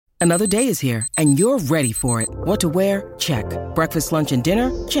Another day is here, and you're ready for it. What to wear? Check. Breakfast, lunch, and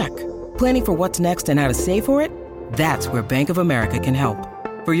dinner? Check. Planning for what's next and how to save for it? That's where Bank of America can help.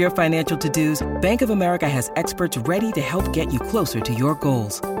 For your financial to-dos, Bank of America has experts ready to help get you closer to your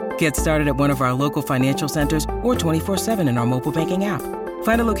goals. Get started at one of our local financial centers or 24/7 in our mobile banking app.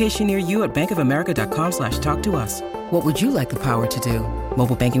 Find a location near you at bankofamerica.com/talktous. What would you like the power to do?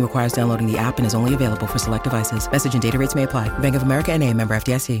 Mobile banking requires downloading the app and is only available for select devices. Message and data rates may apply. Bank of America N.A., member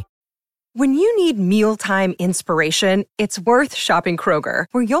FDIC. When you need mealtime inspiration, it's worth shopping Kroger,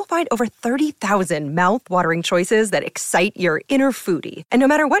 where you'll find over 30,000 mouth-watering choices that excite your inner foodie. And no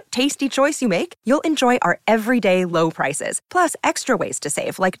matter what tasty choice you make, you'll enjoy our everyday low prices, plus extra ways to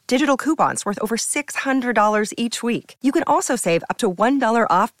save, like digital coupons worth over $600 each week. You can also save up to $1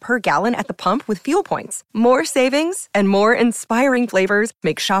 off per gallon at the pump with fuel points. More savings and more inspiring flavors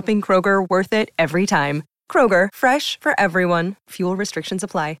make shopping Kroger worth it every time. Kroger, fresh for everyone. Fuel restrictions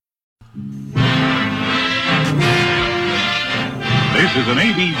apply. This is an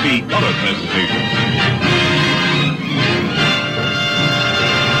ABC color presentation.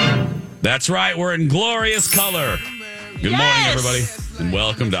 That's right. We're in glorious color. Good morning, everybody, and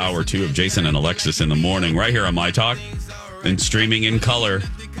welcome to Hour 2 of Jason and Alexis in the Morning, right here on My Talk and streaming in color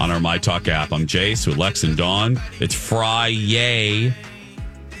on our My Talk app. I'm Jace with Lex and Dawn. It's Friday,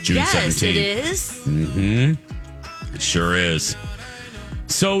 June 17th. Yes, it is. Mm-hmm. It sure is.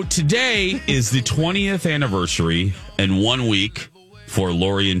 So today is the 20th anniversary and 1 week for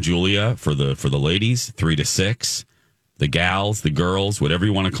Lori and Julia, for the ladies, 3 to 6, the gals, the girls, whatever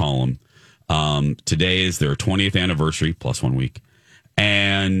you want to call them. Today is their 20th anniversary plus 1 week.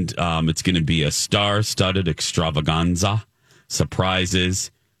 And it's going to be a star-studded extravaganza,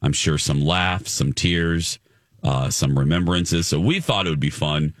 surprises, I'm sure some laughs, some tears, some remembrances. So we thought it would be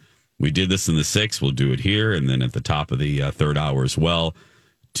fun. We did this in the 6th. We'll do it here. And then at the top of the third hour as well,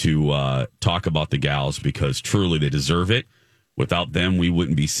 to talk about the gals, because truly they deserve it. Without them, we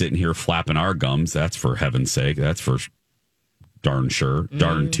wouldn't be sitting here flapping our gums. That's for heaven's sake. That's for darn sure.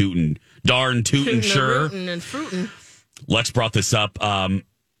 Darn tootin' sure. And fruitin'. Lex brought this up.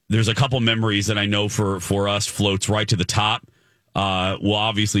 There's a couple memories that I know for us floats right to the top. We'll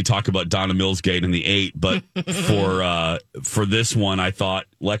obviously talk about Donna Millsgate in the 8, but for this one, I thought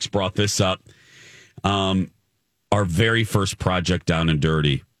Lex brought this up. Our very first project down and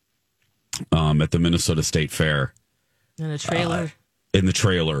dirty at the Minnesota State Fair. In a trailer. In the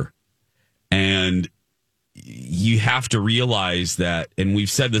trailer. And you have to realize that, and we've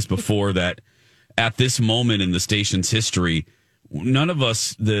said this before, that at this moment in the station's history, none of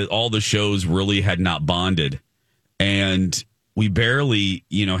us, all the shows really had not bonded. And we barely,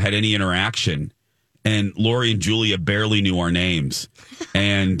 had any interaction. And Lori and Julia barely knew our names.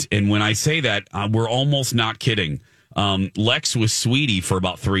 And when I say that, we're almost not kidding. Lex was Sweetie for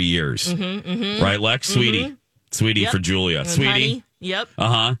about 3 years. Right, Lex? Sweetie. Sweetie Yep. for Julia. And Sweetie. Honey. Yep.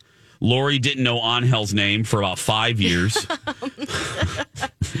 Uh-huh. Lori didn't know Angel's name for about 5 years.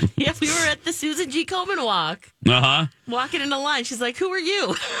 Yeah, we were at the Susan G. Komen walk. Uh-huh. Walking in the line. She's like, who are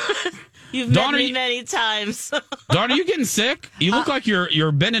you? You've Dawn, met me many times. Dawn, are you getting sick? You look like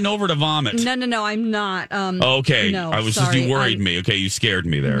you're bending over to vomit. No, I'm not. Okay. No, I was sorry. You worried me. Okay, you scared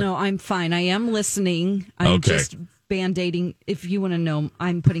me there. No, I'm fine. I am listening. I'm just Band-Aiding. If you want to know,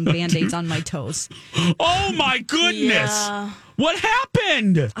 I'm putting Band-Aids on my toes. Oh, my goodness. Yeah. What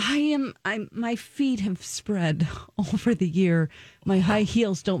happened? My feet have spread over the year. My high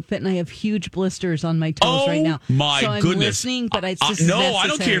heels don't fit, and I have huge blisters on my toes right now. My so I'm goodness. listening, but it's just no, necessary. I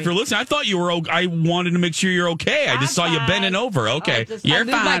don't care if you're listening. I thought you were. I wanted to make sure you're okay. I just saw you bending over. Okay, I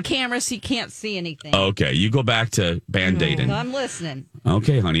moved my camera so you can't see anything. Okay, you go back to Band-Aiding. I'm listening.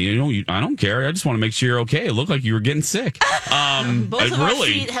 Okay, honey. I don't care. I just want to make sure you're okay. It looked like you were getting sick. Both of our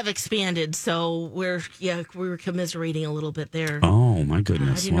feet have expanded, so we were commiserating a little bit there. Oh my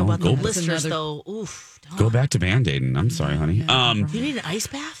goodness! I didn't know about the blisters though. Oof. Go back to Band-Aiding. I'm sorry, honey. Do you need an ice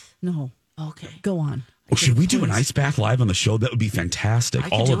bath? No. Okay. Go on. Well, should we do an ice bath live on the show? That would be fantastic.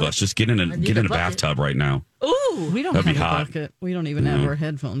 All of us just get in a bathtub right now. Ooh, we don't That'd have be a hot. bucket. We don't even have our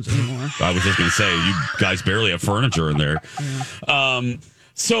headphones anymore. I was just going to say, you guys barely have furniture in there. Yeah.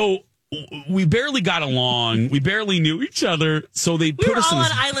 So we barely got along. We barely knew each other. So they put us all in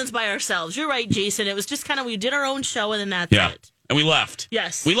on islands by ourselves. You're right, Jason. It was just kind of, we did our own show and then that's it. And we left.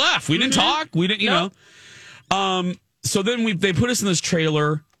 Yes. We left. We didn't talk. We didn't, you know. So then they put us in this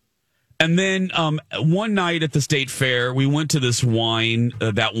trailer. And then one night at the state fair, we went to this wine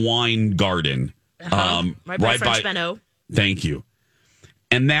garden. Right by French Benno. Thank you.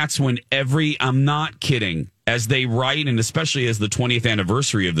 And that's when I'm not kidding, as they write, and especially as the 20th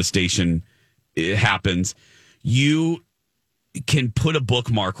anniversary of the station happens, you can put a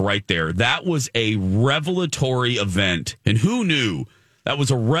bookmark right there. That was a revelatory event. And who knew? That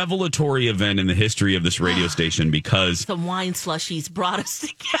was a revelatory event in the history of this radio station because some wine slushies brought us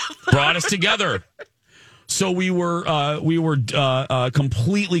together. So we were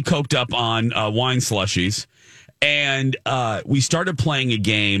completely coked up on wine slushies, and we started playing a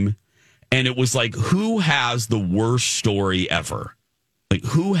game, and it was like, who has the worst story ever? Like,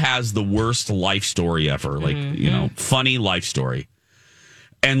 who has the worst life story ever? Like, funny life story.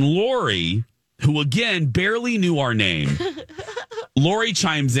 And Lori, who again barely knew our name, Lori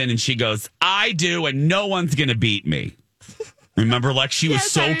chimes in and she goes, I do, and no one's going to beat me. Remember, Lex? She was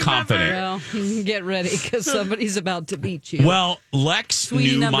so confident. Well, get ready because somebody's about to beat you. Well, Lex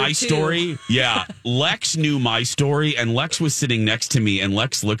knew my story. Yeah, Lex knew my story, and Lex was sitting next to me, and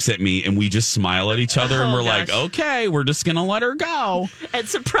Lex looks at me, and we just smile at each other, and we're like, okay, we're just going to let her go. And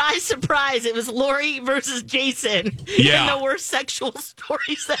surprise, surprise, it was Lori versus Jason. Yeah. And the worst sexual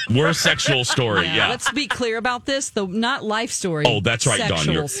stories ever. Worst sexual story, yeah. Let's be clear about this, though, not life story. Oh, that's right, Dawn.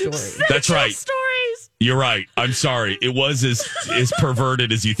 Sexual story. That's right. Stories. You're right. I'm sorry. It was as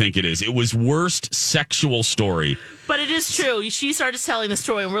perverted as you think it is. It was worst sexual story. But it is true. She started telling the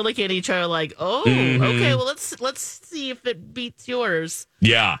story, and we're looking at each other like, okay, well, let's see if it beats yours.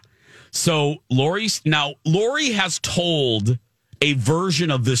 Yeah. So Lori has told a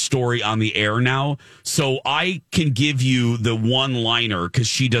version of this story on the air now, so I can give you the one-liner because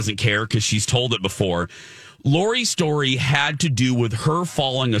she doesn't care because she's told it before. Lori's story had to do with her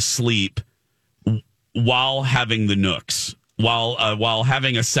falling asleep while having the nooks, while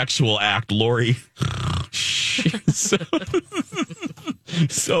having a sexual act. Lori,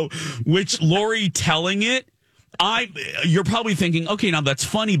 so which Lori telling it, you're probably thinking, okay, now that's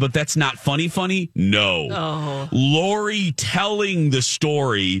funny, but that's not funny. No, Lori telling the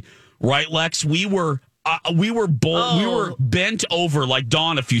story, right, Lex? We were bent over like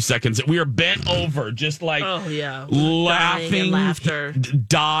Dawn a few seconds. We were bent over, just like laughing, laughter,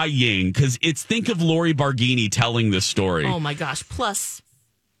 dying. Because think of Lori Barghini telling this story. Oh my gosh! Plus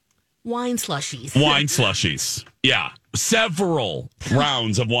wine slushies. Wine slushies. Yeah. Several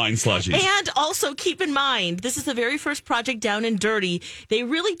rounds of wine slushies. And also keep in mind, this is the very first project Down and Dirty. They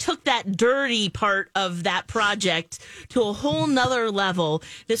really took that dirty part of that project to a whole nother level.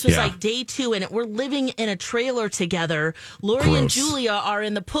 This was like day 2, and we're living in a trailer together. Lori and Julia are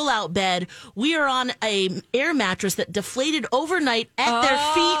in the pull-out bed. We are on a air mattress that deflated overnight at their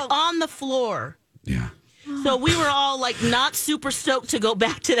feet on the floor. Yeah. So we were all like not super stoked to go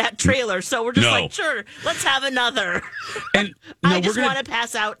back to that trailer. So we're just like, sure, let's have another. And I just want to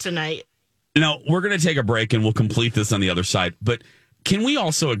pass out tonight. Now, we're going to take a break and we'll complete this on the other side. But can we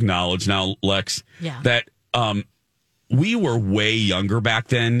also acknowledge now, Lex, that we were way younger back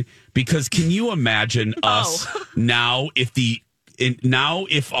then? Because can you imagine us now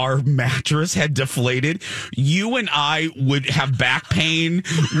if our mattress had deflated, you and I would have back pain.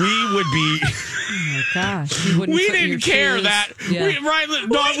 We would be. Oh my gosh! We didn't care that. Yeah. We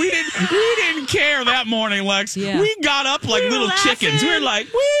didn't care that morning, Lex. Yeah. We got up like little chickens. We were like,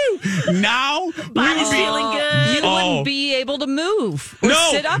 "Woo!" Now body's feeling good. You wouldn't be able to move or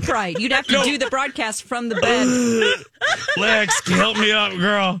sit upright. You'd have to do the broadcast from the bed. Lex, help me up,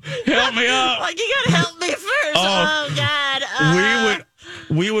 girl. Help me up. Like, you gotta help me first. Oh God.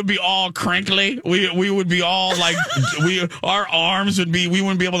 We would be all crinkly. We would be all like our arms would be. We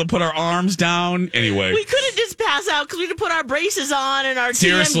wouldn't be able to put our arms down. Anyway, we couldn't just pass out because we had to put our braces on and our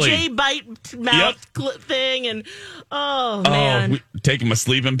TMJ bite mouth thing and man, taking a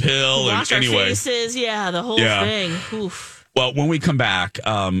sleeping pill wash and our faces. Yeah, the whole thing. Oof. Well, when we come back,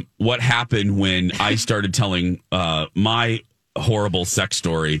 what happened when I started telling my horrible sex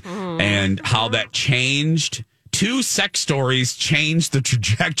story and how that changed. 2 sex stories changed the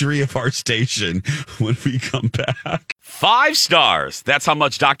trajectory of our station when we come back. 5 stars. That's how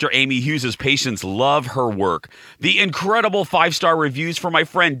much Dr. Amy Hughes' patients love her work. The incredible 5-star reviews for my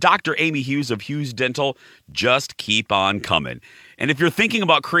friend Dr. Amy Hughes of Hughes Dental just keep on coming. And if you're thinking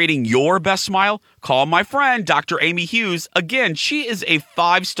about creating your best smile, call my friend Dr. Amy Hughes. Again, she is a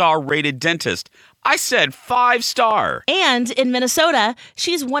 5-star rated dentist. I said 5-star. And in Minnesota,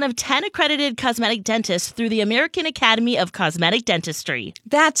 she's one of 10 accredited cosmetic dentists through the American Academy of Cosmetic Dentistry.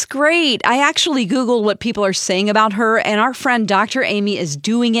 That's great. I actually Googled what people are saying about her, and our friend Dr. Amy is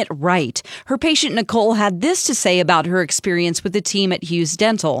doing it right. Her patient Nicole had this to say about her experience with the team at Hughes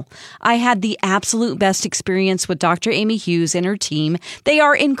Dental. I had the absolute best experience with Dr. Amy Hughes and her team. They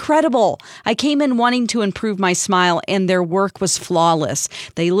are incredible. I came in wanting to improve my smile, and their work was flawless.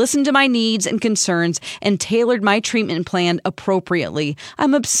 They listened to my needs and concerns concerns and tailored my treatment plan appropriately.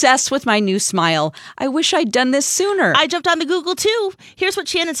 I'm obsessed with my new smile. I wish I'd done this sooner. I jumped on the Google too. Here's what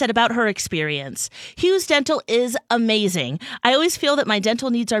Shannon said about her experience. Hughes Dental is amazing. I always feel that my dental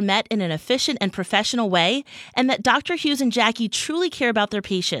needs are met in an efficient and professional way, and that Dr. Hughes and Jackie truly care about their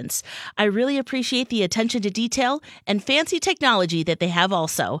patients. I really appreciate the attention to detail and fancy technology that they have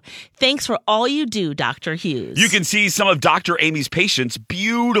also. Thanks for all you do, Dr. Hughes. You can see some of Dr. Amy's patients'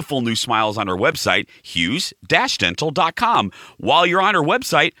 beautiful new smiles on her website, hughes-dental.com. While you're on her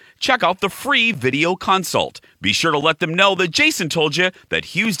website, check out the free video consult. Be sure to let them know that Jason told you that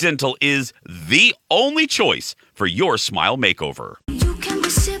Hughes Dental is the only choice for your smile makeover.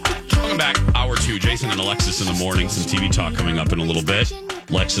 Welcome back. Hour 2. Jason and Alexis in the morning. Some TV talk coming up in a little bit.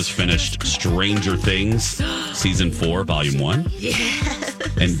 Alexis finished Stranger Things, Season 4, Volume 1. Yes.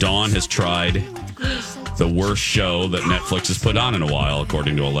 And Dawn has tried the worst show that Netflix has put on in a while,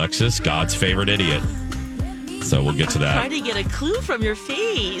 according to Alexis, God's Favorite Idiot. So we'll get to that. Trying to get a clue from your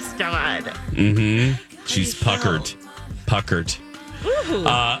face, Dawn. Mm-hmm. She's puckered.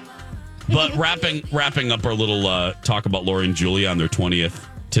 But wrapping up our little talk about Lori and Julia on their 20th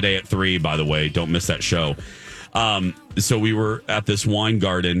today at 3, by the way. Don't miss that show. So we were at this wine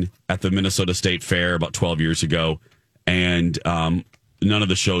garden at the Minnesota State Fair about 12 years ago, and none of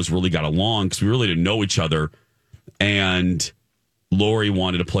the shows really got along because we really didn't know each other. And Lori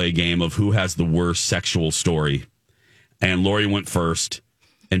wanted to play a game of who has the worst sexual story. And Lori went first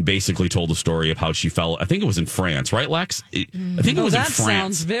and basically told the story of how she fell. I think it was in France, right, Lex? I think it was in France. That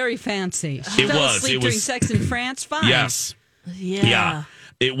sounds very fancy. She It fell was. asleep It during was- sex in France? Fine. Yes. Yeah.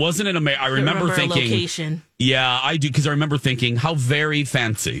 It wasn't in America. I remember a thinking. location. Yeah, I do, because I remember thinking how very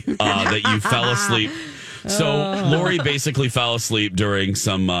fancy that you fell asleep. So Lori basically fell asleep during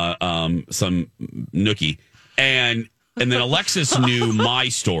some nookie, and then Alexis knew my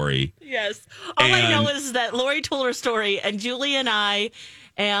story. Yes. All I know And- is that Lori told her story, and Julie and I,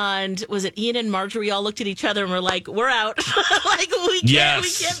 and was it Ian and Marjorie, all looked at each other and were like, "We're out. Like we can't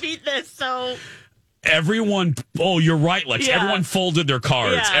beat this." So. Everyone, you're right, Lex. Yeah. Everyone folded their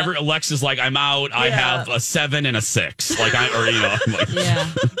cards. Yeah. Alexis like, I'm out. I have a 7 and a 6. Like I'm like, Yeah.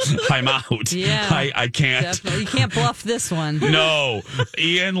 I'm out. Yeah. I can't. Definitely. You can't bluff this one. No,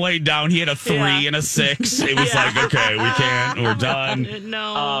 Ian laid down. He had a 3 and a 6. It was like, okay, we can't. We're done.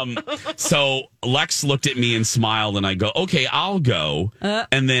 No. So Lex looked at me and smiled, and I go, okay, I'll go.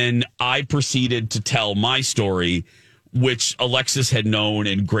 And then I proceeded to tell my story, which Alexis had known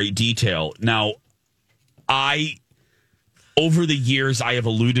in great detail. Now, over the years, I have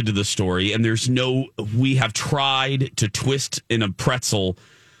alluded to the story, and we have tried to twist in a pretzel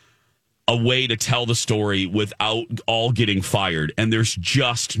a way to tell the story without all getting fired. And there's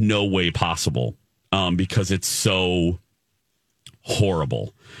just no way possible because it's so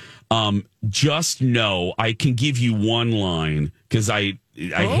horrible. Just know, I can give you one line because I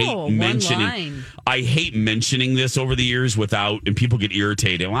hate mentioning this over the years and people get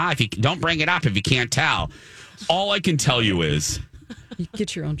irritated. Well, if you don't bring it up if you can't tell. All I can tell you is, You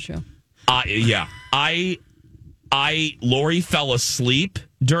get your own show. Lori fell asleep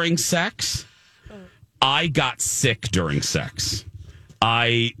during sex. I got sick during sex.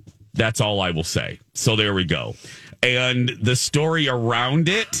 That's all I will say. So there we go. And the story around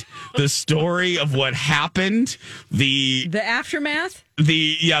it, the story of what happened, the aftermath,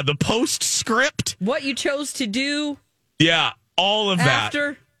 the postscript, what you chose to do, all of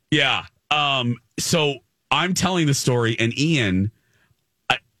after. that, So I'm telling the story, and Ian,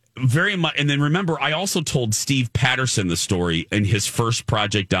 very much. And then remember, I also told Steve Patterson the story in his first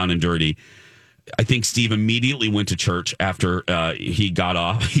project, Down and Dirty. I think Steve immediately went to church after he got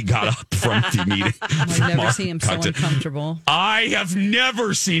up from the meeting. I've never seen him so uncomfortable. I have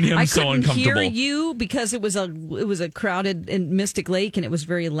never seen him so uncomfortable. I couldn't hear you because it was a crowded in Mystic Lake, and it was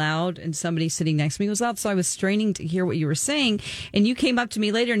very loud, and somebody sitting next to me was loud, so I was straining to hear what you were saying. And you came up to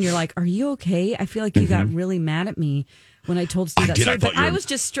me later, and you're like, "Are you okay?" I feel like you got really mad at me when I told Steve that story. But I was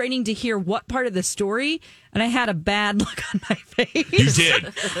just straining to hear what part of the story, and I had a bad look on my face. You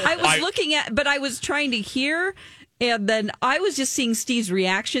did. I was looking at, but I was trying to hear, and then I was just seeing Steve's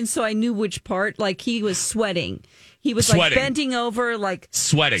reaction, so I knew which part. Like, he was sweating. He was like bending over, like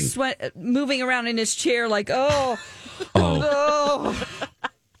sweating, moving around in his chair, like, oh.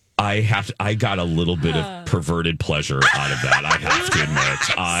 I got a little bit of perverted pleasure out of that. I have to admit,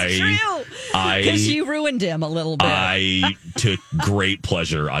 because you ruined him a little bit. I took great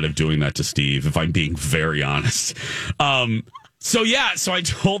pleasure out of doing that to Steve, if I'm being very honest. So I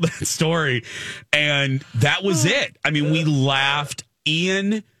told that story, and that was it. I mean, we laughed.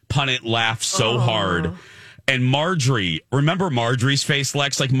 Ian Punnett laughed so hard. And Marjorie, remember Marjorie's face,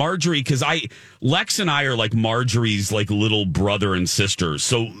 Lex? Like Marjorie, because Lex and I are like Marjorie's like little brother and sister.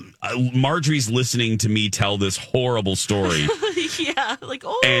 So Marjorie's listening to me tell this horrible story. Yeah, like,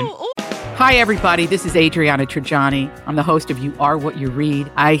 Hi, everybody. This is Adriana Trajani. I'm the host of You Are What You Read.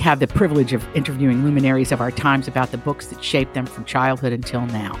 I have the privilege of interviewing luminaries of our times about the books that shaped them from childhood until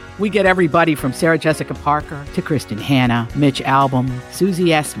now. We get everybody from Sarah Jessica Parker to Kristen Hanna, Mitch Albom, Susie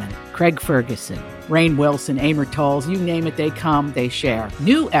Essman, Craig Ferguson, Rainn Wilson, Amor Tolls, you name it, they come, they share.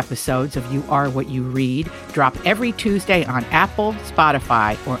 New episodes of You Are What You Read drop every Tuesday on Apple,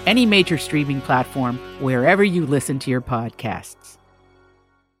 Spotify, or any major streaming platform wherever you listen to your podcasts.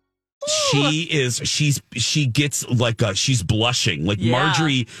 She gets like she's blushing like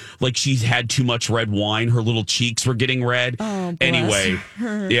Marjorie, like she's had too much red wine. Her little cheeks were getting red. Oh, anyway,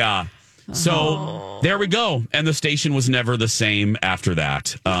 yeah. So there we go. And the station was never the same after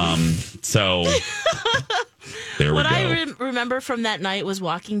that. So there we go. What I remember from that night was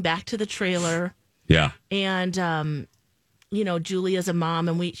walking back to the trailer. Yeah. And, Julia's a mom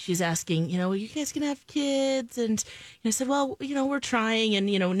and she's asking, are you guys going to have kids? And I said, well, we're trying. And,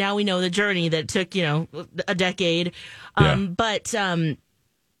 now we know the journey that took, a decade. But,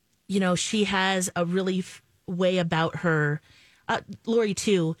 she has a really way about her, Lori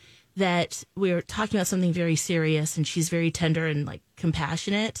too, that we're talking about something very serious and she's very tender and like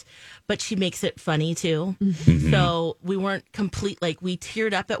compassionate, but she makes it funny too. Mm-hmm. So we weren't we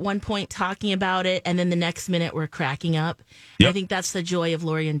teared up at one point talking about it. And then the next minute we're cracking up. Yep. I think that's the joy of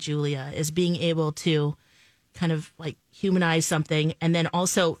Lori and Julia is being able to kind of like humanize something and then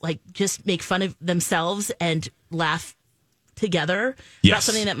also like just make fun of themselves and laugh together about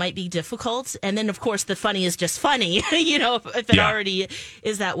something that might be difficult. And then of course the funny is just funny, if it already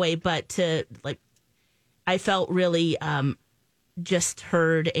is that way. But I felt really just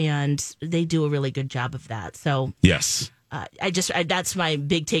heard and they do a really good job of that. So yes. That's my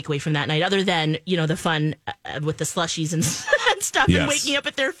big takeaway from that night, other than, the fun with the slushies and stuff and waking up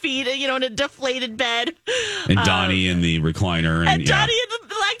at their feet, in a deflated bed. And Donnie in the recliner. And Donnie in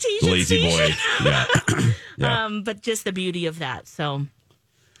the lactation lazy station. Boy. Yeah. But just the beauty of that. So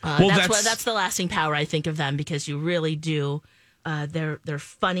that's the lasting power, I think, of them because you really do. They're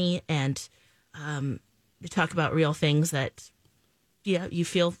funny and they talk about real things that, you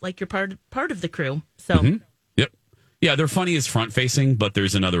feel like you're part of the crew. So. Mm-hmm. Yeah, they're funny as front facing, but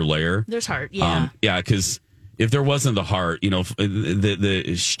there's another layer. There's heart, yeah. Because if there wasn't the heart,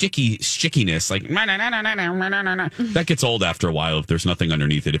 the stickiness, like that gets old after a while if there's nothing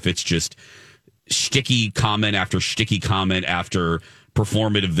underneath it. If it's just sticky comment after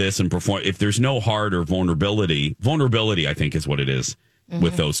performative this and if there's no heart or vulnerability, I think is what it is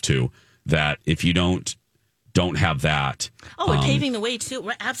with those two. That if you don't have that. Oh, and paving the way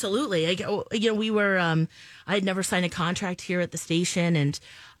too. Absolutely. We were. I had never signed a contract here at the station, and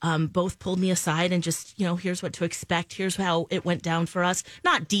both pulled me aside and just, here's what to expect. Here's how it went down for us.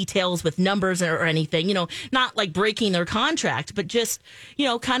 Not details with numbers or anything. Not like breaking their contract, but just,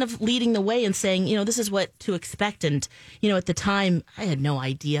 kind of leading the way and saying, this is what to expect. And at the time, I had no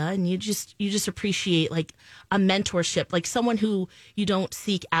idea. And you just appreciate like a mentorship, like someone who you don't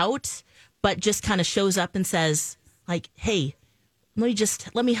seek out, but just kind of shows up and says, like, hey,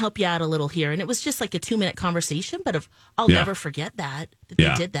 let me help you out a little here. And it was just like a 2-minute conversation, but I'll never forget that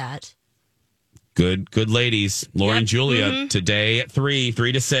they did that. Good ladies. Lori and Julia today at 3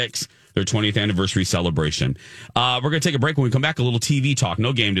 to 6, their 20th anniversary celebration. We're going to take a break. When we come back, a little TV talk.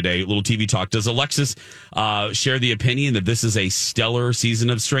 No game today, a little TV talk. Does Alexis share the opinion that this is a stellar season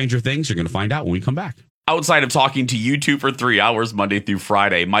of Stranger Things? You're going to find out when we come back. Outside of talking to you two for 3 hours Monday through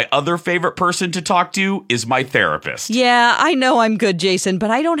Friday, my other favorite person to talk to is my therapist. Yeah, I know I'm good, Jason,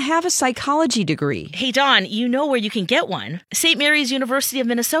 but I don't have a psychology degree. Hey, Dawn, you know where you can get one. St. Mary's University of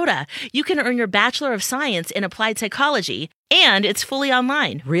Minnesota. You can earn your Bachelor of Science in Applied Psychology. And it's fully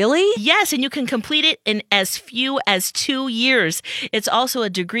online. Really? Yes, and you can complete it in as few as 2 years. It's also a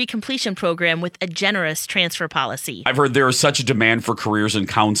degree completion program with a generous transfer policy. I've heard there is such a demand for careers in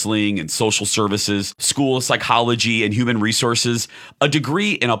counseling and social services, school of psychology, and human resources. A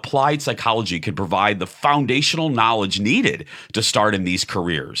degree in applied psychology could provide the foundational knowledge needed to start in these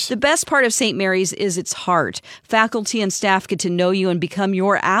careers. The best part of St. Mary's is its heart. Faculty and staff get to know you and become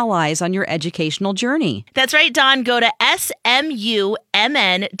your allies on your educational journey. That's right, Dawn. Go to smumn.edu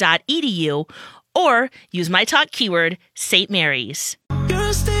or use my talk keyword St. Mary's.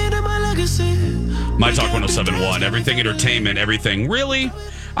 My Talk 107.1, everything entertainment, everything really.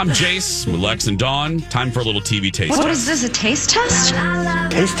 I'm Jace with Lex and Dawn. Time for a little TV taste test. What is this, a taste test?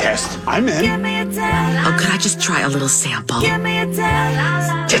 Taste test? I'm in. Oh, could I just try a little sample? Just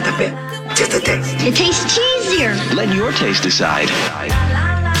a bit. Just a taste. It tastes cheesier. Let your taste decide.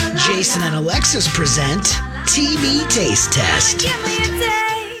 Jason and Alexis present TV Taste Test.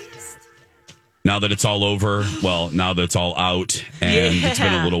 Now that it's all over, now that it's all out, and it's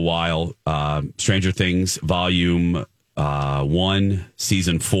been a little while, Stranger Things Volume 1,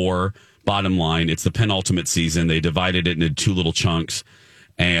 Season 4, bottom line, it's the penultimate season. They divided it into 2 little chunks,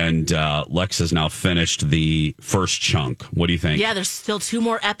 and Lex has now finished the first chunk. What do you think? Yeah, there's still 2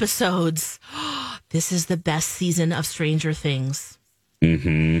 more episodes. This is the best season of Stranger Things.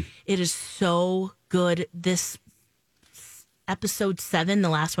 Mm-hmm. It is so good. This episode 7, the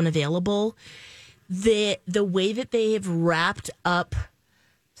last one available, the way that they have wrapped up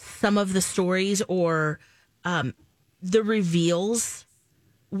some of the stories or the reveals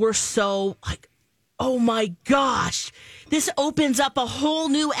were so like, oh my gosh, this opens up a whole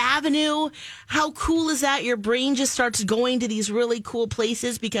new avenue. How cool is that? Your brain just starts going to these really cool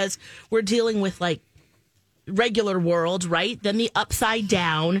places because we're dealing with like regular world, right? Then the upside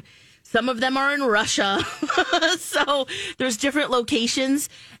down. Some of them are in Russia. So there's different locations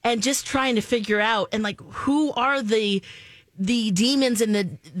and just trying to figure out and like who are the demons and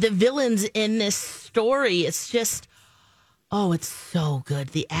the villains in this story. It's just, oh, it's so good.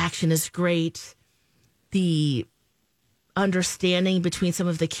 The action is great. The understanding between some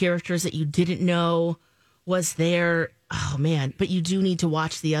of the characters that you didn't know was there. Oh man, but you do need to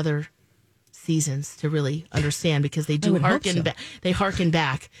watch the other seasons to really understand because they do harken back. They harken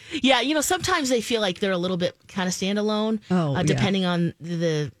back. Yeah, sometimes they feel like they're a little bit kind of standalone, depending on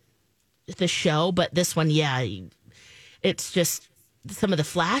the show. But this one, it's just some of the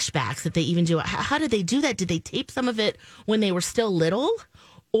flashbacks that they even do. How did they do that? Did they tape some of it when they were still little,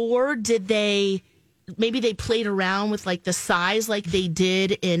 or did they? Maybe they played around with like the size like they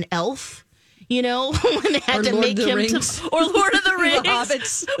did in Elf. When they had to make him or Lord of the Rings,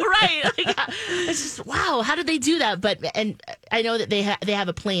 Hobbits. Right? Like, it's just wow. How did they do that? And I know that they have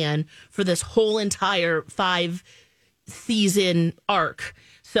a plan for this whole entire 5-season arc.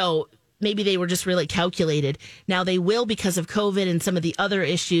 So maybe they were just really calculated. Now they will because of COVID and some of the other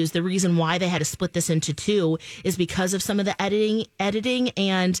issues. The reason why they had to split this into 2 is because of some of the editing,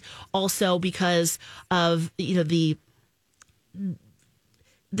 and also because of the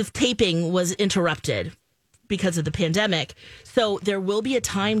taping was interrupted because of the pandemic. So there will be a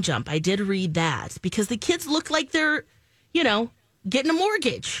time jump. I did read that because the kids look like they're, getting a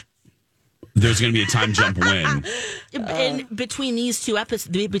mortgage. There's going to be a time jump when? In between these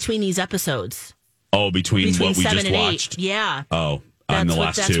episodes. Oh, between what we 7 just and watched? 8. Yeah. Oh, in the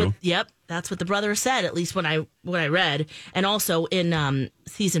last 2? That's what the brother said, at least when I read. And also in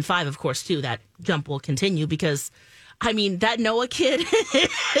season 5, of course, too, that jump will continue because that Noah kid,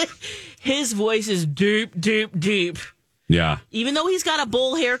 his voice is deep, deep, deep. Yeah. Even though he's got a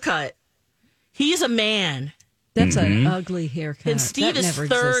bowl haircut, he's a man. That's an ugly haircut. And Steve is 30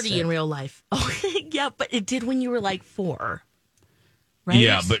 existed. in real life. Oh, yeah, but it did when you were like 4. Right?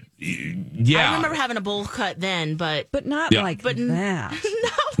 Yeah, but yeah. I remember having a bowl cut then, but not like that.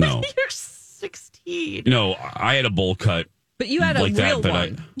 No, you're 16. No, I had a bowl cut. But you had like a real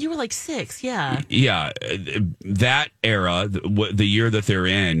one. You were like 6, yeah. Yeah, that era, the year that they're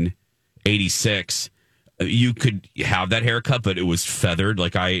in, 86, you could have that haircut, but it was feathered.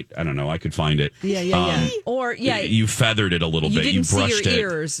 Like I don't know, I could find it. Yeah. Or you feathered it a little bit. You brushed see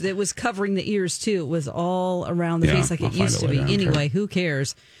your ears. It was covering the ears too. It was all around the face like it used to be. Anyway, who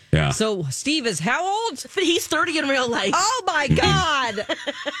cares? Yeah. So Steve is how old? He's 30 in real life. Oh my God.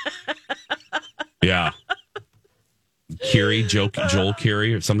 Yeah. Joel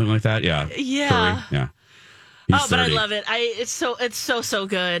Keery or something like that. Yeah. Yeah. Curry. Yeah. He's 30. But I love it. It's so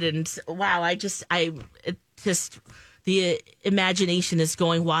good. And wow, the imagination is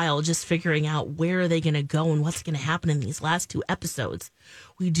going wild, just figuring out where are they going to go and what's going to happen in these last 2 episodes.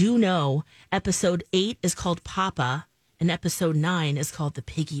 We do know episode 8 is called Papa and episode 9 is called The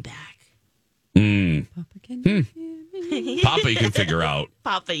Piggyback. Papa you can figure out.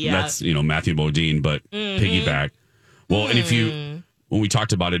 Papa, yeah. That's, Matthew Modine, but Piggyback. Well, and when we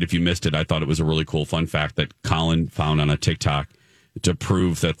talked about it, if you missed it, I thought it was a really cool fun fact that Colin found on a TikTok to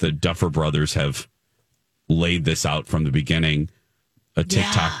prove that the Duffer Brothers have laid this out from the beginning. A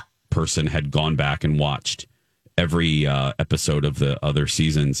TikTok person had gone back and watched every episode of the other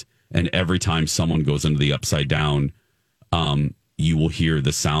seasons, and every time someone goes into the Upside Down, you will hear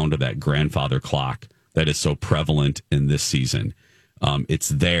the sound of that grandfather clock that is so prevalent in this season. It's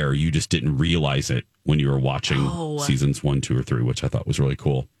there. You just didn't realize it when you were watching seasons 1, 2, or 3, which I thought was really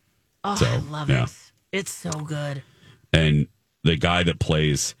cool. Oh, I love it. It's so good. And the guy that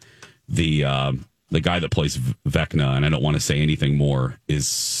plays the the guy that plays Vecna, and I don't want to say anything more, is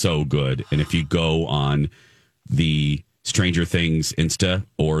so good. And if you go on the Stranger Things Insta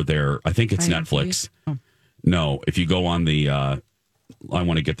or I think it's Netflix. Oh. No, if you go on the, I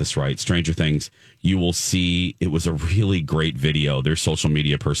want to get this right, Stranger Things, you will see it was a really great video. Their social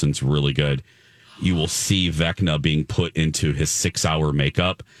media person's really good. You will see Vecna being put into his 6-hour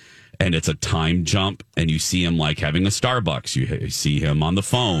makeup. And it's a time jump, and you see him like having a Starbucks. You see him on the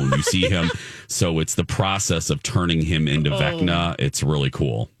phone. You see him. So it's the process of turning him into Vecna. It's really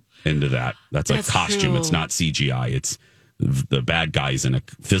cool into that. That's a costume. True. It's not CGI. It's the bad guys in a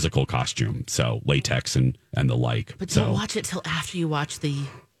physical costume. So latex and the like. But don't watch it till after you watch the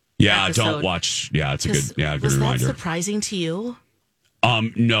episode. Don't watch. Yeah, it's a good reminder. Was that surprising to you?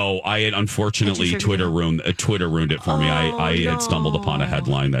 No, I had unfortunately Twitter ruined it for me. I had stumbled upon a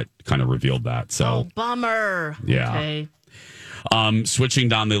headline that kind of revealed that. So bummer. Yeah. Okay. Switching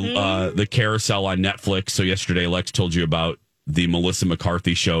down the carousel on Netflix. So yesterday, Lex told you about the Melissa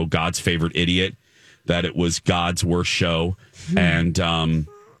McCarthy show, God's Favorite Idiot, that it was God's worst show. And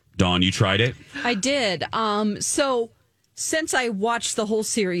Dawn, you tried it? I did. So since I watched the whole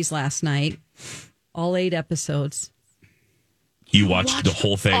series last night, all 8 episodes. You watched the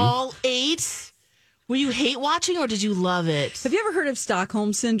whole thing? All 8? Were you hate watching or did you love it? Have you ever heard of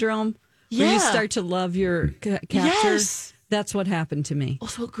Stockholm Syndrome? Yeah. Where you start to love your captor? Yes. That's what happened to me. Oh,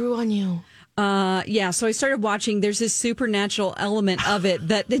 so it grew on you. Yeah, so I started watching. There's this supernatural element of it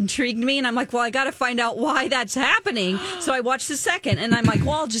that intrigued me. And I'm like, well, I got to find out why that's happening. So I watched the second. And I'm like,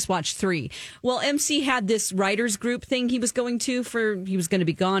 well, I'll just watch 3. Well, MC had this writers group thing he was going to he was going to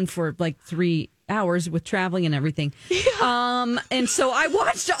be gone for like 3 hours with traveling and everything. Yeah. And so I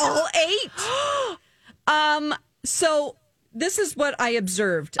watched all 8. So this is what I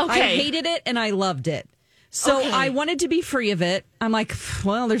observed. Okay. I hated it and I loved it. So I wanted to be free of it. I'm like,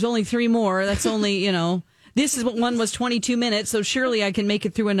 well, there's only 3 more. That's only, this is what one was 22 minutes. So surely I can make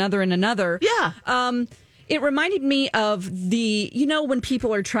it through another and another. Yeah. It reminded me of when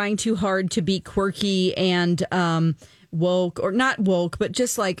people are trying too hard to be quirky and, woke, or not woke, but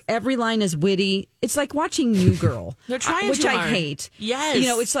just like every line is witty. It's like watching New Girl. They're trying which too I hard. hate. Yes.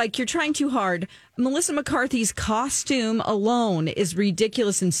 It's like you're trying too hard. Melissa McCarthy's costume alone is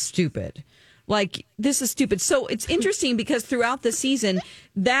ridiculous and stupid. Like, this is stupid. So it's interesting because throughout the season,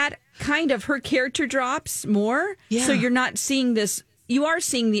 that kind of her character drops more. Yeah. So you're not seeing this. You are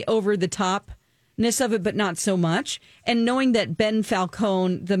seeing the over the topness of it, but not so much. And knowing that Ben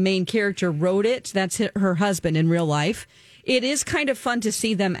Falcone, the main character, wrote it, that's her husband in real life. It is kind of fun to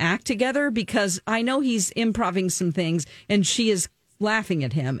see them act together because I know he's improving some things and she is laughing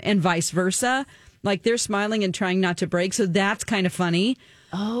at him and vice versa. Like they're smiling and trying not to break. So that's kind of funny.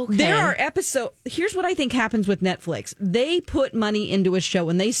 Okay. There are episodes. Here's what I think happens with Netflix. They put money into a show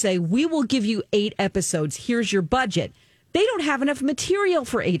and they say, we will give you 8 episodes. Here's your budget. They don't have enough material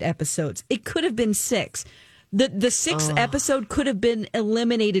for 8 episodes. It could have been 6. The 6th episode could have been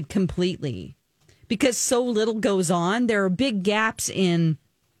eliminated completely because so little goes on. There are big gaps in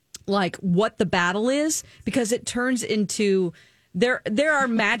like what the battle is because it turns into there are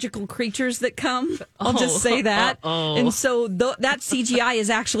magical creatures that come. I'll just say that. And so that CGI is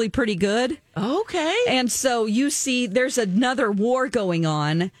actually pretty good. Okay. And so you see there's another war going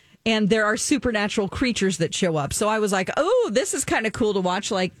on and there are supernatural creatures that show up. So I was like, oh, this is kind of cool to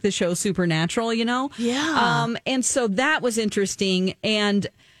watch, like the show Supernatural, Yeah. And so that was interesting. And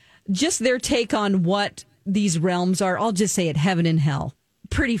just their take on what these realms are, I'll just say it, heaven and hell.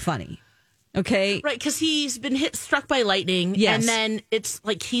 Pretty funny. Okay. Right, because he's been struck by lightning. Yes. And then it's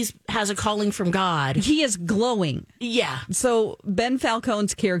like has a calling from God. He is glowing. Yeah. So Ben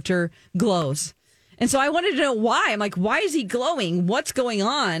Falcone's character glows. And so I wanted to know why. I'm like, why is he glowing? What's going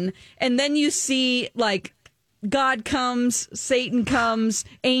on? And then you see, like, God comes, Satan comes,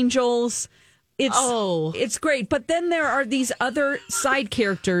 angels. It's great. But then there are these other side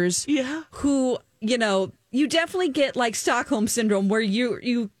characters who, you definitely get, like, Stockholm Syndrome, where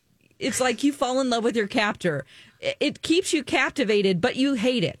it's like you fall in love with your captor. It keeps you captivated, but you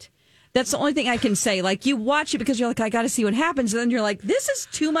hate it. That's the only thing I can say. Like, you watch it because you're like, I got to see what happens. And then you're like, this is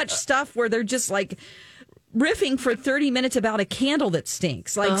too much stuff where they're just like riffing for 30 minutes about a candle that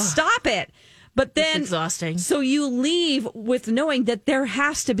stinks. Like, stop it. But then, it's exhausting. So you leave with knowing that there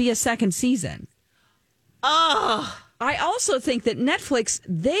has to be a second season. I also think that Netflix,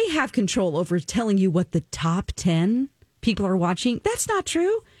 they have control over telling you what the top 10 people are watching. That's not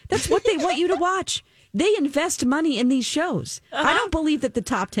true. That's what they want you to watch. They invest money in these shows. I don't believe that the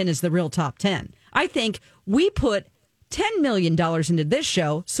top 10 is the real top 10. I think we put $10 million into this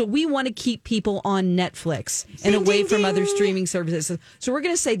show, so we want to keep people on Netflix and away from other streaming services. So we're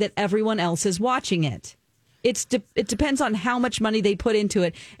going to say that everyone else is watching it. It depends on how much money they put into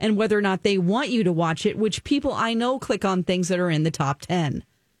it and whether or not they want you to watch it, which people I know click on things that are in the top 10.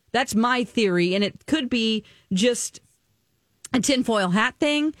 That's my theory, and it could be just a tinfoil hat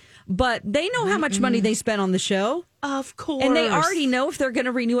thing, but they know how much money they spent on the show. Of course. And they already know if they're going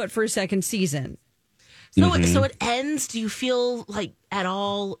to renew it for a second season. So it ends. Do you feel like at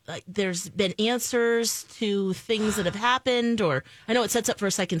all like there's been answers to things that have happened? Or I know it sets up for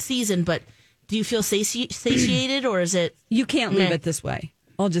a second season, but do you feel satiated, or is it? You can't leave it this way.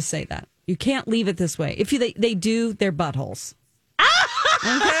 I'll just say that. You can't leave it this way. If they do, they're buttholes.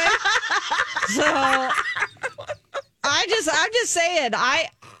 Okay? So I'm just saying,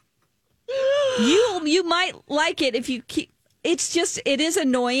 you might like it if you keep. It is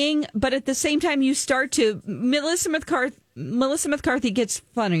annoying, but at the same time, you start to Melissa McCarthy gets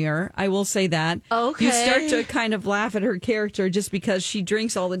funnier. I will say that. Okay. You start to kind of laugh at her character just because she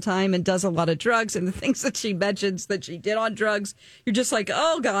drinks all the time and does a lot of drugs, and the things that she mentions that she did on drugs, you're just like,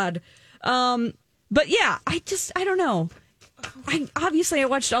 oh God. But yeah, I don't know. I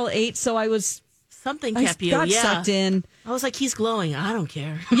watched all 8, so I was. Something kept you. Got sucked in. I was like, he's glowing. I don't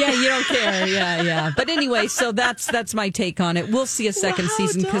care. Yeah, you don't care. Yeah. But anyway, so that's my take on it. We'll see a second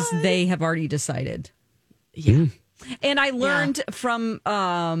season because they have already decided. Yeah. And I learned from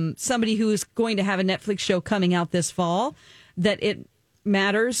somebody who is going to have a Netflix show coming out this fall that it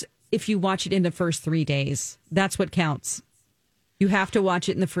matters if you watch it in the first 3 days. That's what counts. You have to watch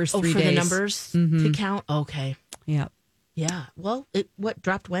it in the first 3 days. For the numbers to count? Okay. Yeah. Yeah. Well, what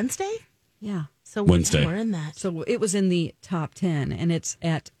dropped Wednesday? Yeah. So Wednesday. We're in that. So it was in the top 10, and it's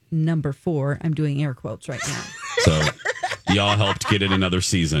at number 4. I'm doing air quotes right now. So y'all helped get it another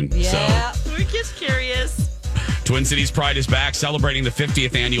season. Yeah. So. We're just curious. Twin Cities Pride is back, celebrating the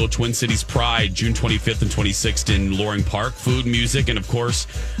 50th annual Twin Cities Pride, June 25th and 26th in Loring Park. Food, music, and of course,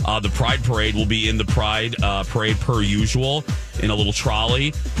 the Pride Parade will be in the Pride Parade per usual in a little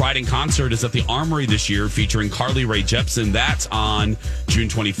trolley. Pride in Concert is at the Armory this year, featuring Carly Rae Jepsen. That's on June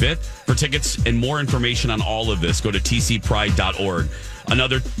 25th. For tickets and more information on all of this, go to tcpride.org.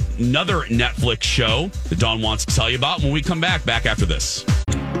 Another Netflix show that Dawn wants to tell you about when we come back after this.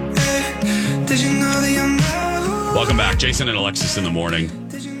 Welcome back. Jason and Alexis in the morning.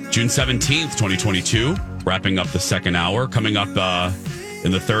 June 17th, 2022. Wrapping up the second hour. Coming up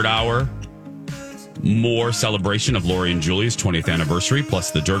in the third hour, more celebration of Lori and Julia's 20th anniversary,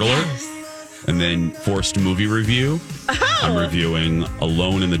 plus the Dirt Alert. And then forced movie review. Oh. I'm reviewing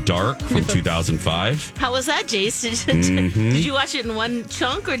Alone in the Dark from 2005. How was that, Jason? Did you watch it in one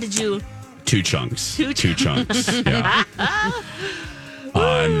chunk or did you? 2 chunks. Two chunks. Yeah.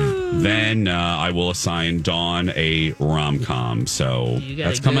 Then I will assign Dawn a rom-com. So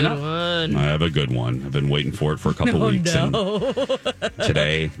that's coming up. One. I have a good one. I've been waiting for it for a couple weeks. No. And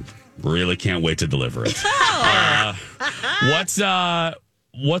today, really can't wait to deliver it.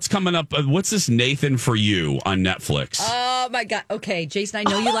 What's coming up? What's this Nathan For You on Netflix? Oh, my God. Okay, Jason, I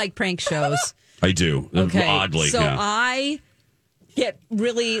know you like prank shows. I do. Okay. Oddly. So yeah. I get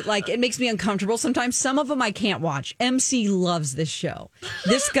really, it makes me uncomfortable sometimes. Some of them I can't watch. MC loves this show.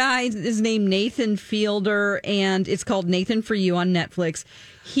 This guy is named Nathan Fielder, and it's called Nathan For You on Netflix.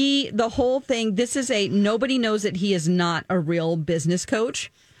 The whole thing, nobody knows that he is not a real business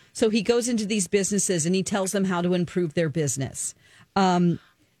coach. So he goes into these businesses and he tells them how to improve their business.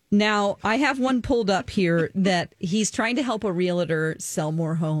 Now, I have one pulled up here that he's trying to help a realtor sell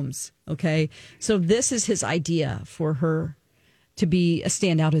more homes. Okay. So this is his idea for her to be a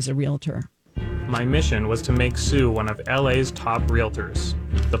standout as a realtor. My mission was to make Sue one of LA's top realtors.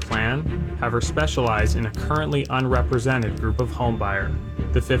 The plan? Have her specialize in a currently unrepresented group of homebuyer,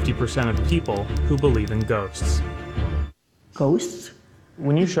 the 50% of people who believe in ghosts. Ghosts?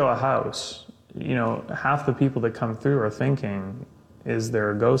 When you show a house, half the people that come through are thinking, is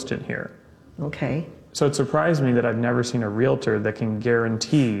there a ghost in here? Okay. So it surprised me that I've never seen a realtor that can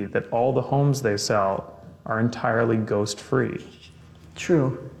guarantee that all the homes they sell are entirely ghost-free.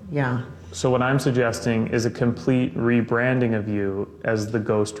 True, yeah. So what I'm suggesting is a complete rebranding of you as the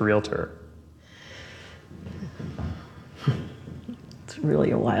ghost realtor. It's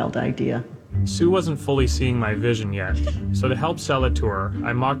really a wild idea. Sue wasn't fully seeing my vision yet, so to help sell it to her,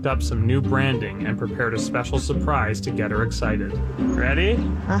 I mocked up some new branding and prepared a special surprise to get her excited. Ready?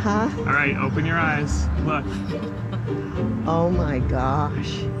 Uh-huh. All right, open your eyes. Look. Oh my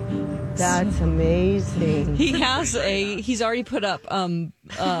gosh. That's amazing. He's already put up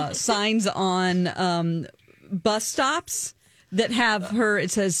signs on bus stops that have her,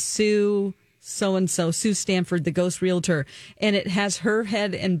 it says Sue so-and-so, Sue Stanford, the ghost realtor. And it has her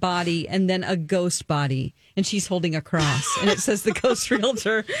head and body and then a ghost body. And she's holding a cross. And it says the ghost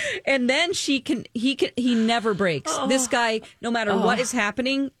realtor. And then he never breaks. This guy, no matter what is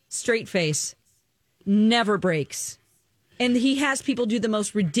happening, straight face, never breaks. And he has people do the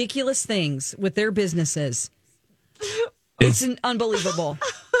most ridiculous things with their businesses. It's unbelievable.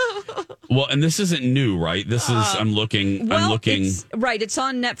 Well, and this isn't new, right? This is, I'm looking. It's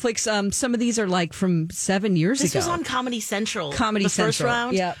on Netflix. Some of these are like from 7 years ago. This was on Comedy Central. Comedy Central. First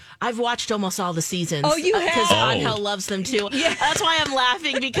round. Yeah. I've watched almost all the seasons. Oh, you have? Because Angel loves them too. Yeah. That's why I'm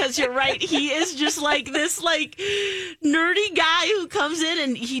laughing, because you're right. He is just like this nerdy guy who comes in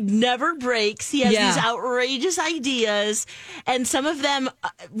and he never breaks. He has these outrageous ideas, and some of them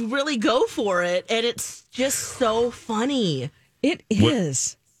really go for it, and it's just so funny. It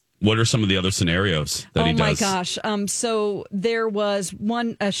is. What are some of the other scenarios that he does? Oh my gosh. So there was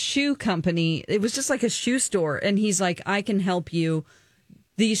a shoe company. It was just like a shoe store. And he's like, I can help you.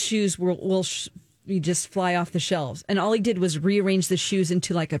 These shoes will you just fly off the shelves. And all he did was rearrange the shoes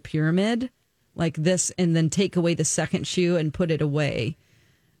into like a pyramid like this, and then take away the second shoe and put it away.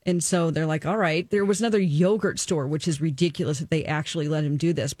 And so they're like, all right. There was another yogurt store, which is ridiculous that they actually let him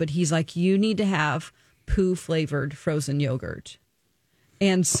do this. But he's like, you need to have poo flavored frozen yogurt.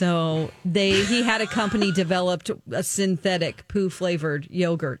 And so he had a company developed a synthetic poo flavored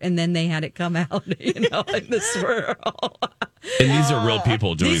yogurt, and then they had it come out, in the swirl. And these are real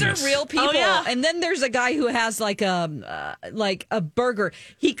people doing this. These are real people. Oh, yeah. And then there's a guy who has like a burger.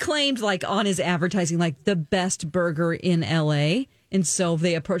 He claimed on his advertising, the best burger in LA. And so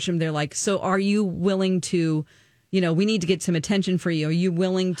they approached him. They're like, so are you willing to, we need to get some attention for you. Are you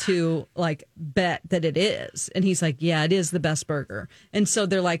willing to bet that it is? And he's like, yeah, it is the best burger. And so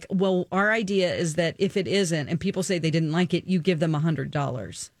they're like, well, our idea is that if it isn't, and people say they didn't like it, you give them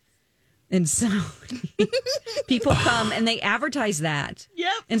 $100. And so people come and they advertise that.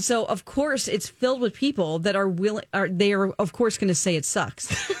 Yep. And so of course it's filled with people that are they are of course going to say it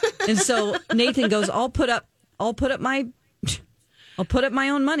sucks. And so Nathan goes, I'll put up my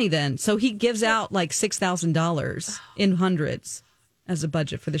own money then. So he gives out $6,000 in hundreds as a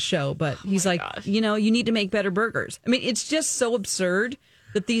budget for the show. But he's you need to make better burgers. I mean, it's just so absurd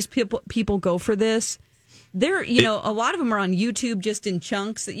that these people go for this. They're, a lot of them are on YouTube just in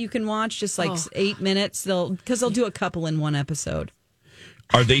chunks that you can watch, just 8 minutes. They'll do a couple in one episode.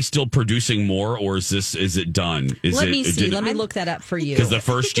 Are they still producing more, or is it done? Let me see. Let me look that up for you. Because the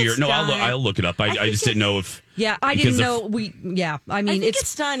first year, I'll look it up. I just didn't know if. Yeah, I didn't know. I mean,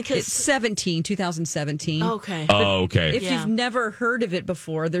 it's done because it's 2017. Okay. Oh, okay. If you've never heard of it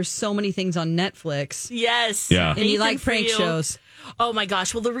before, there's so many things on Netflix. Yes. Yeah. And you like prank shows. Oh my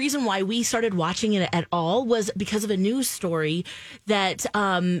gosh. Well, the reason why we started watching it at all was because of a news story that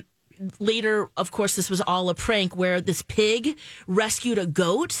later, of course, this was all a prank where this pig rescued a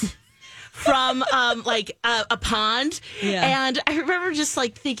goat from a pond. Yeah. And I remember just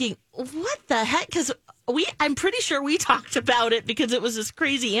thinking, what the heck? Because I'm pretty sure we talked about it because it was this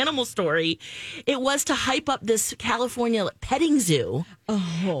crazy animal story. It was to hype up this California petting zoo.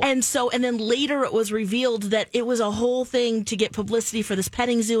 Oh. And then later it was revealed that it was a whole thing to get publicity for this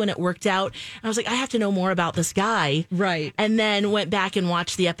petting zoo, and it worked out. And I was like, I have to know more about this guy. Right. And then went back and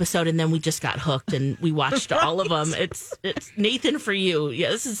watched the episode, and then we just got hooked and we watched all of them. It's Nathan for you. Yeah,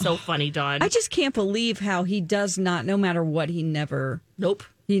 this is so funny, Dawn. I just can't believe how he does not, no matter what, he never. Nope.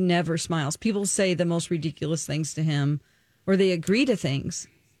 He never smiles. People say the most ridiculous things to him, or they agree to things.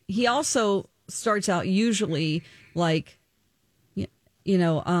 He also starts out usually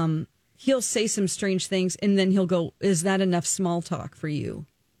he'll say some strange things, and then he'll go, "Is that enough small talk for you?"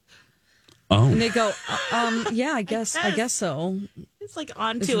 Oh, and they go, "Yeah, I guess so." It's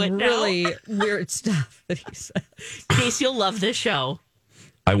onto it now. Really weird stuff that he says. Case, you'll love this show.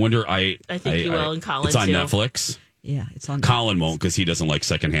 I wonder. I think you will, and Colin It's on too. Netflix. Yeah, it's on. Colin won't, because he doesn't like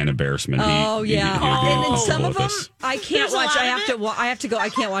secondhand embarrassment. And some of them I can't watch. I have to go. I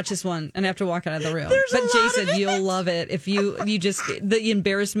can't watch this one, and I have to walk out of the room. But Jason, you'll love it if you just the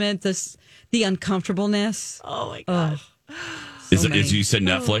embarrassment, the uncomfortableness. Oh my gosh. Is you said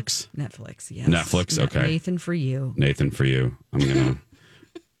Netflix? Netflix, yes. Netflix, okay. Nathan for you. I'm gonna.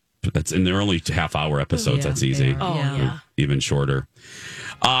 That's and they're only half-hour episodes. That's easy. Oh yeah. Even shorter.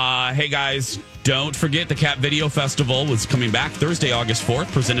 Hey guys, don't forget the Cat Video Festival is coming back Thursday, August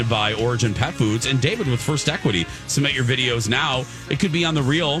 4th, presented by Origin Pet Foods and David with First Equity. Submit your videos now. It could be on the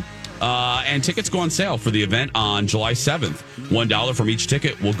reel And tickets go on sale for the event on July 7th. $1 from each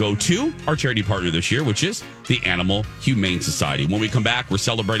ticket will go to our charity partner this year, which is the Animal Humane Society. When we come back, we're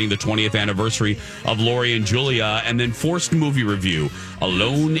celebrating the 20th anniversary of Lori and Julia, and then forced movie review,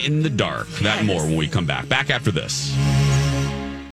 Alone in the Dark. That and more when we come back. Back after this.